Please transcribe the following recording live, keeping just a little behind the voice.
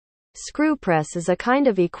Screw press is a kind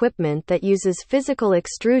of equipment that uses physical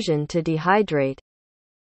extrusion to dehydrate.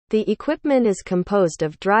 The equipment is composed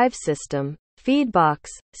of drive system, feed box,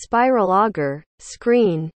 spiral auger,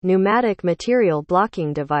 screen, pneumatic material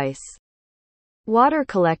blocking device, water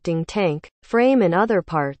collecting tank, frame and other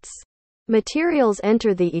parts. Materials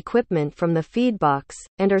enter the equipment from the feed box,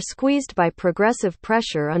 and are squeezed by progressive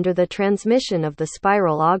pressure under the transmission of the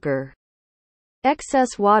spiral auger.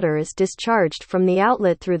 Excess water is discharged from the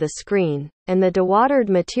outlet through the screen, and the dewatered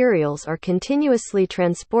materials are continuously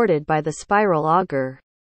transported by the spiral auger.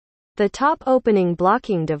 The top opening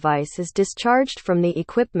blocking device is discharged from the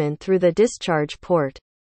equipment through the discharge port.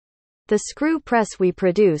 The screw press we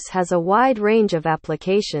produce has a wide range of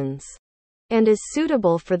applications, and is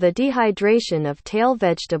suitable for the dehydration of tail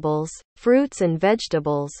vegetables, fruits and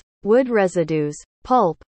vegetables, wood residues,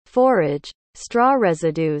 pulp, forage, straw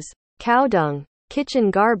residues, cow dung,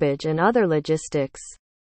 kitchen garbage and other logistics.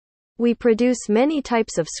 We produce many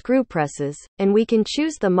types of screw presses, and we can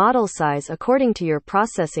choose the model size according to your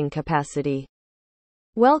processing capacity.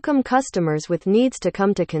 Welcome customers with needs to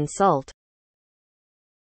come to consult.